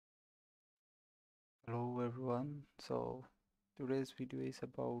everyone. So today's video is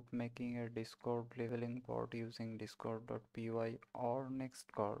about making a Discord leveling bot using discord.py or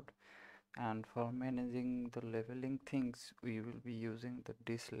nextcord. And for managing the leveling things, we will be using the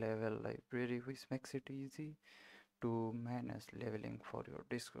dislevel library, which makes it easy to manage leveling for your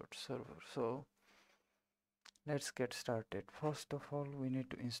Discord server. So let's get started. First of all, we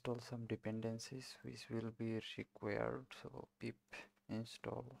need to install some dependencies which will be required. So pip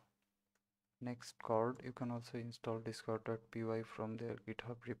install nextcord. You can also install discord.py from their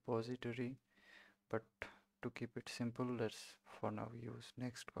GitHub repository, but to keep it simple, let's for now use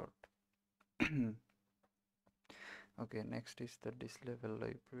nextcord. Okay, next is the dislevel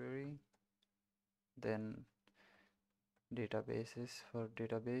library, then databases for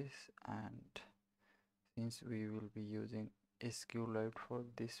database, and since we will be using SQLite for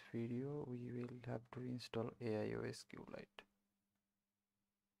this video, we will have to install AIO SQLite.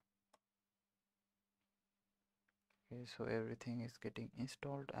 Okay, so everything is getting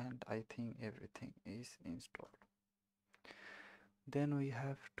installed and I think everything is installed. Then we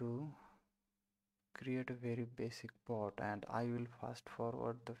have to create a very basic bot, and I will fast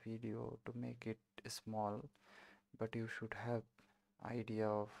forward the video to make it small, but you should have idea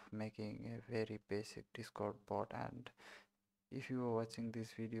of making a very basic Discord bot. And if you are watching this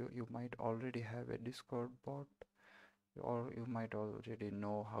video, you might already have a Discord bot, or you might already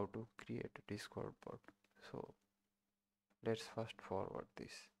know how to create a Discord bot. So let's fast forward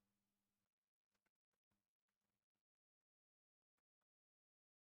this.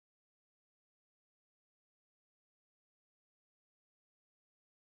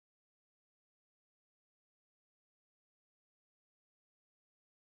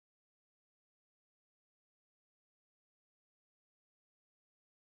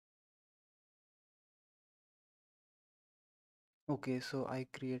 Okay, so I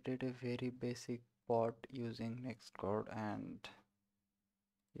created a very basic bot using nextcord, and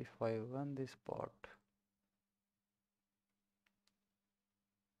if I run this bot,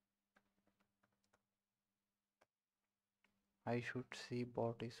 I should see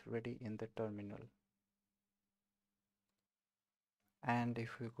bot is ready in the terminal. And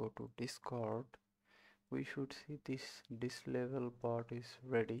if we go to Discord, we should see this level bot is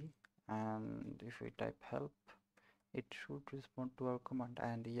ready, and if we type help, it should respond to our command,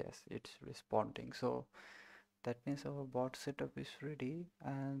 and yes, it's responding. So that means our bot setup is ready,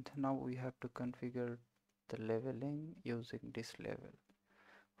 and now we have to configure the leveling using this level.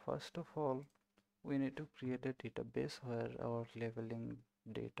 First of all, we need to create a database where our leveling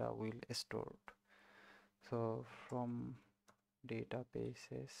data will stored. So from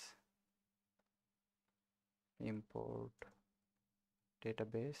databases, import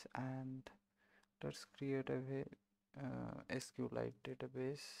database, and let's create a SQLite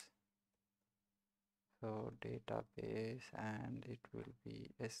database. So database, and it will be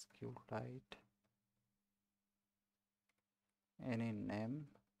SQLite any name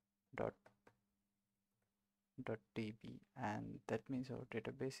dot .db, and that means our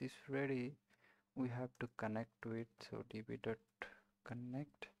database is ready. We have to connect to it, so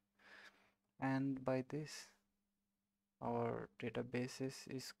db.connect, and by this our databases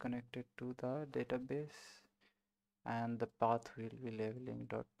is connected to the database, and the path will be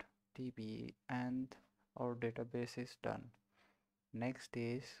leveling.db, and our database is done. Next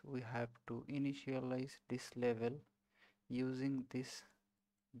is we have to initialize this level using this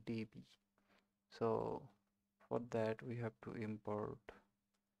db. So for that we have to import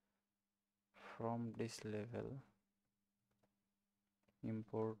from this level,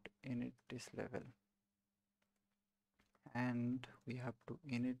 import init this level, and we have to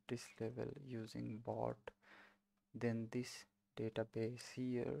init this level using bot, then this database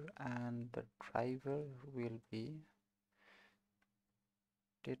here, and the driver will be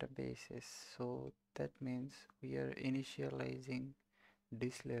databases. So that means we are initializing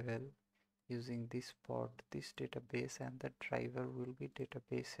this level using this bot, this database, and the driver will be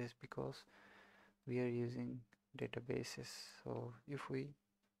databases because we are using databases. So if we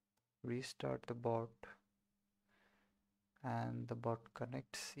restart the bot and the bot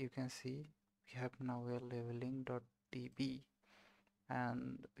connects, you can see we have now a leveling.db,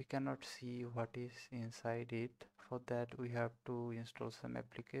 and we cannot see what is inside it. For that we have to install some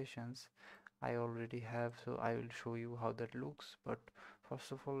applications. I already have, so I will show you how that looks, but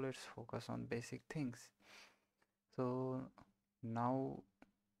first of all let's focus on basic things. So now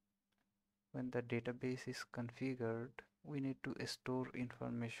when the database is configured, we need to store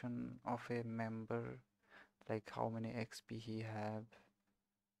information of a member, like how many XP he have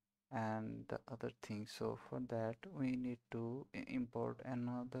and the other things. So for that we need to import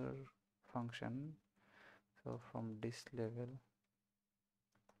another function So from this level,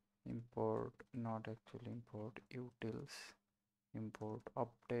 import, not actually import, utils, import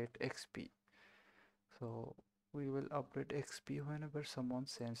update xp. So we will update xp whenever someone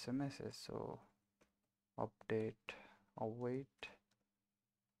sends a message. So update, await,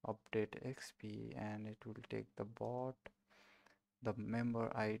 update xp, and it will take the bot, the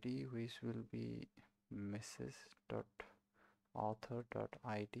member id, which will be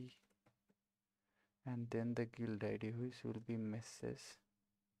message.author.id, and then the guild id, which will be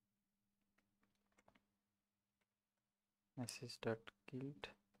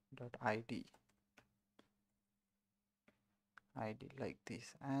message.guild.id, id like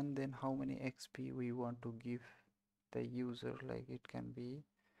this. And then how many xp we want to give the user, like it can be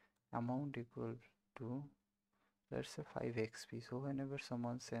amount equal to, let's say 5 xp. So whenever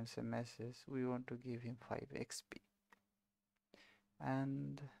someone sends a message, we want to give him 5 xp.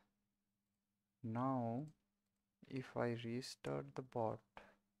 And now if I restart the bot,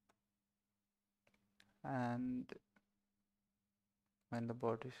 and when the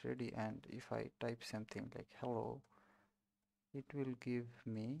bot is ready, and if I type something like hello, it will give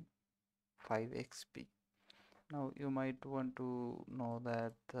me 5 xp. Now you might want to know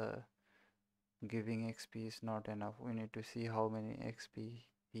that giving xp is not enough. We need to see how many xp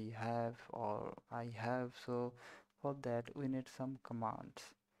he have or I have. So for that we need some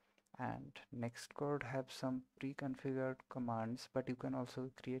commands, and nextcord have some pre-configured commands, but you can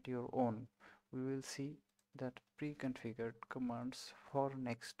also create your own. We will see that pre-configured commands for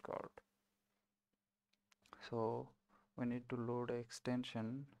nextcord. So we need to load an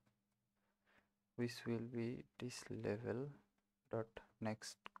extension which will be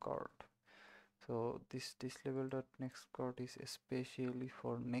dislevel.nextcord. So this dislevel.nextcord is especially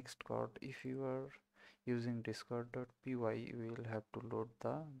for nextcord. If you are using discord.py, you will have to load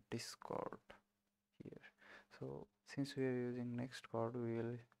the discord here. So since we are using nextcord, we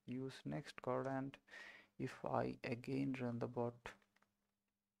will use nextcord, and if I again run the bot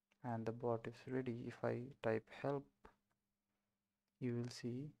and the bot is ready, if I type help, you will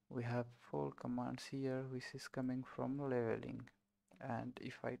see we have 4 commands here which is coming from leveling. And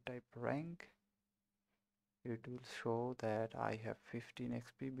if I type rank, it will show that I have 15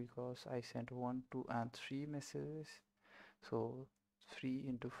 XP because I sent 1, 2 and 3 messages. So 3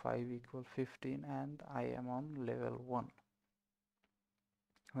 into 5 equal 15, and I am on level 1.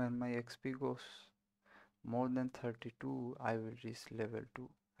 When my XP goes more than 32, I will reach level 2,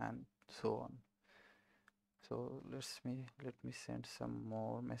 and so on. So let me send some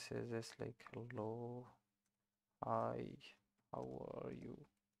more messages like hello, hi, how are you,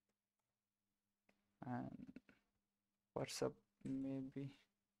 and what's up maybe.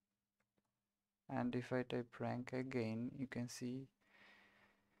 And if I type rank again, you can see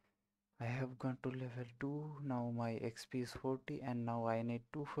I have gone to level 2. Now my XP is 40, and now I need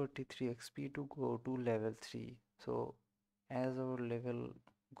 243 XP to go to level 3. So as our level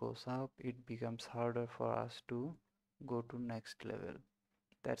goes up, it becomes harder for us to go to next level.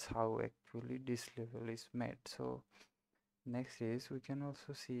 That's how actually this level is made. So next is we can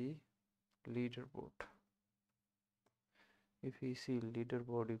also see leaderboard. If we see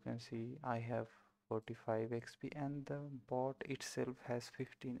leaderboard, you can see I have 45 XP and the bot itself has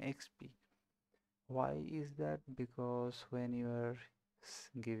 15 XP. Why is that? Because when you are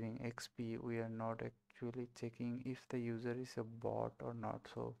giving XP, we are not actually checking if the user is a bot or not.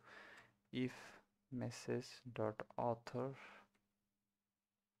 So if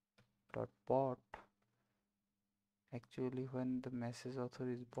message.author.bot, actually when the message author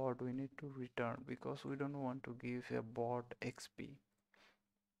is bot, we need to return because we don't want to give a bot XP.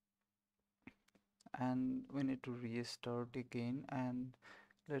 And we need to restart again, and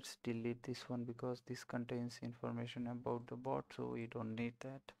let's delete this one because this contains information about the bot, so we don't need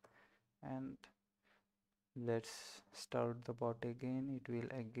that. And let's start the bot again. It will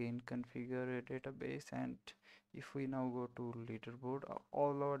again configure a database, and if we now go to leaderboard,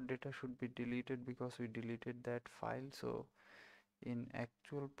 all our data should be deleted because we deleted that file. So in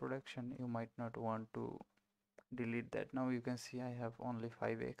actual production you might not want to delete that. Now you can see I have only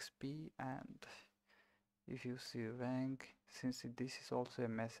 5 XP, and if you see rank, since this is also a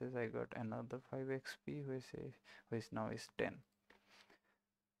message, I got another 5 XP which now is 10.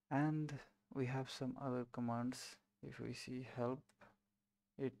 And we have some other commands. If we see help,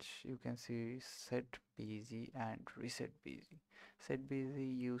 you can see set busy and reset busy. Set busy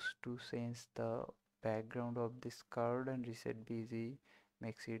used to change the background of this card, and reset busy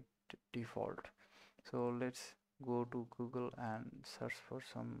makes it default. So let's go to Google and search for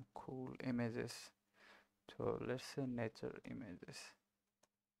some cool images. So let's say nature images.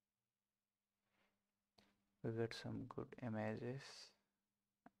 We got some good images.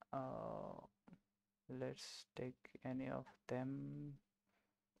 uh, let's take any of them,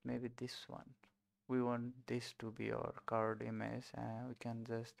 maybe this one. We want this to be our card image, and we can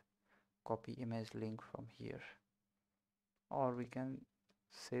just copy image link from here, or we can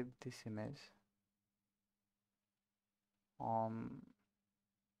save this image on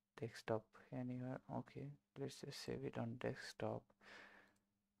desktop anywhere. Okay, let's just save it on desktop.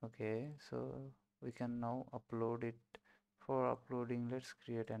 Okay, so we can now upload it. For uploading, let's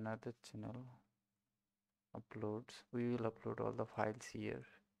create another channel, uploads. We will upload all the files here,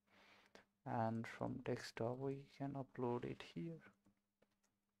 and from desktop we can upload it here.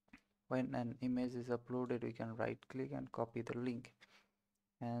 When an image is uploaded, we can right click and copy the link.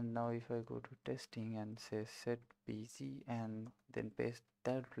 And now if I go to testing and say set bg and then paste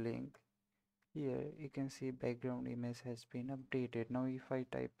that link here, you can see background image has been updated. Now if I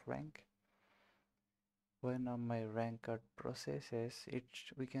type rank, when my rank card processes it,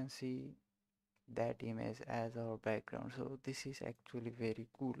 we can see that image as our background. So this is actually very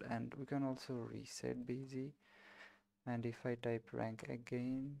cool. And we can also reset bg, and if I type rank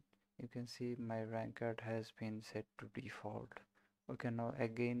again, you can see my rank card has been set to default. We can now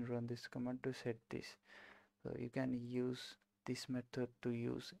again run this command to set this. So you can use this method to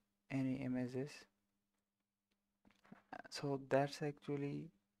use any images. So that's actually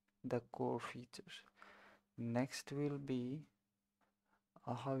the core features. Next will be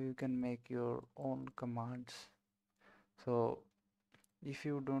how you can make your own commands. So if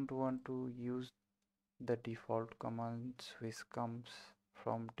you don't want to use the default commands which comes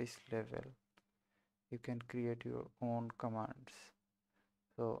from this level, you can create your own commands.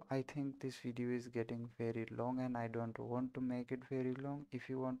 So I think this video is getting very long and I don't want to make it very long. If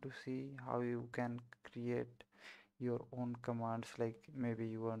you want to see how you can create your own commands, like maybe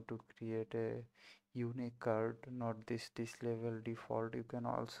you want to create a unique card, not this level default, you can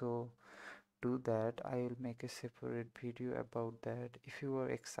also do that. I'll make a separate video about that. If you are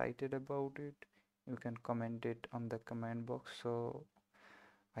excited about it, you can comment it on the comment box, so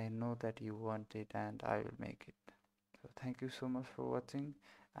I know that you want it and I will make it. So thank you so much for watching.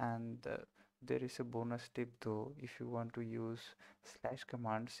 And there is a bonus tip though. If you want to use slash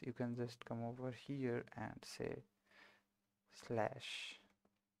commands, you can just come over here and say slash,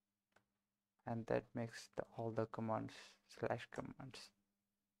 and that makes all the commands slash commands.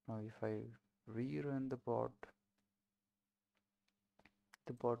 Now if I rerun the bot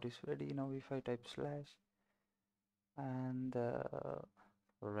is ready. Now if I type slash and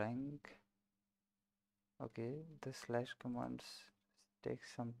rank, okay, the slash commands take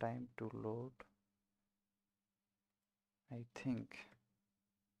some time to load, I think.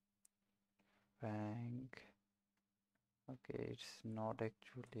 Rank, okay, it's not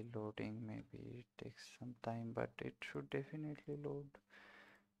actually loading. Maybe it takes some time, but it should definitely load,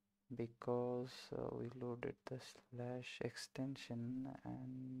 because we loaded the slash extension.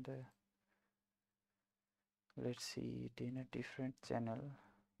 And let's see it in a different channel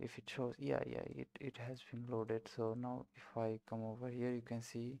if it shows. Yeah, it has been loaded. So now if I come over here, you can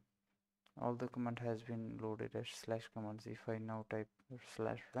see all the command has been loaded as slash commands. If I now type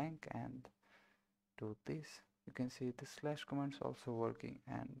slash rank and do this, you can see the slash commands also working.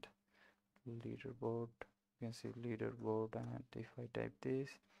 And leaderboard, you can see leaderboard, and if I type this,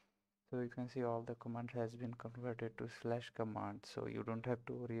 so you can see all the command has been converted to slash command, so you don't have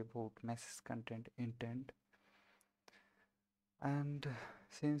to worry about message content intent. And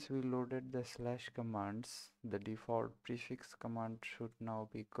since we loaded the slash commands, the default prefix command should now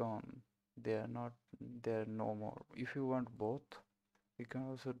be gone. They are not there no more. If you want both, you can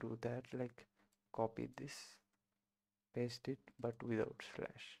also do that, like copy this, paste it, but without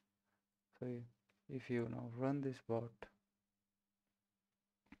slash. So if you now run this bot,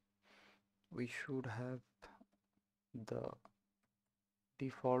 we should have the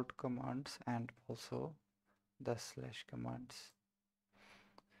default commands and also the slash commands.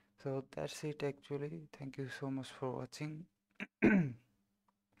 So that's it actually. Thank you so much for watching.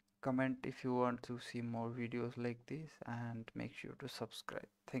 Comment if you want to see more videos like this, and make sure to subscribe.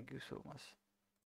 Thank you so much.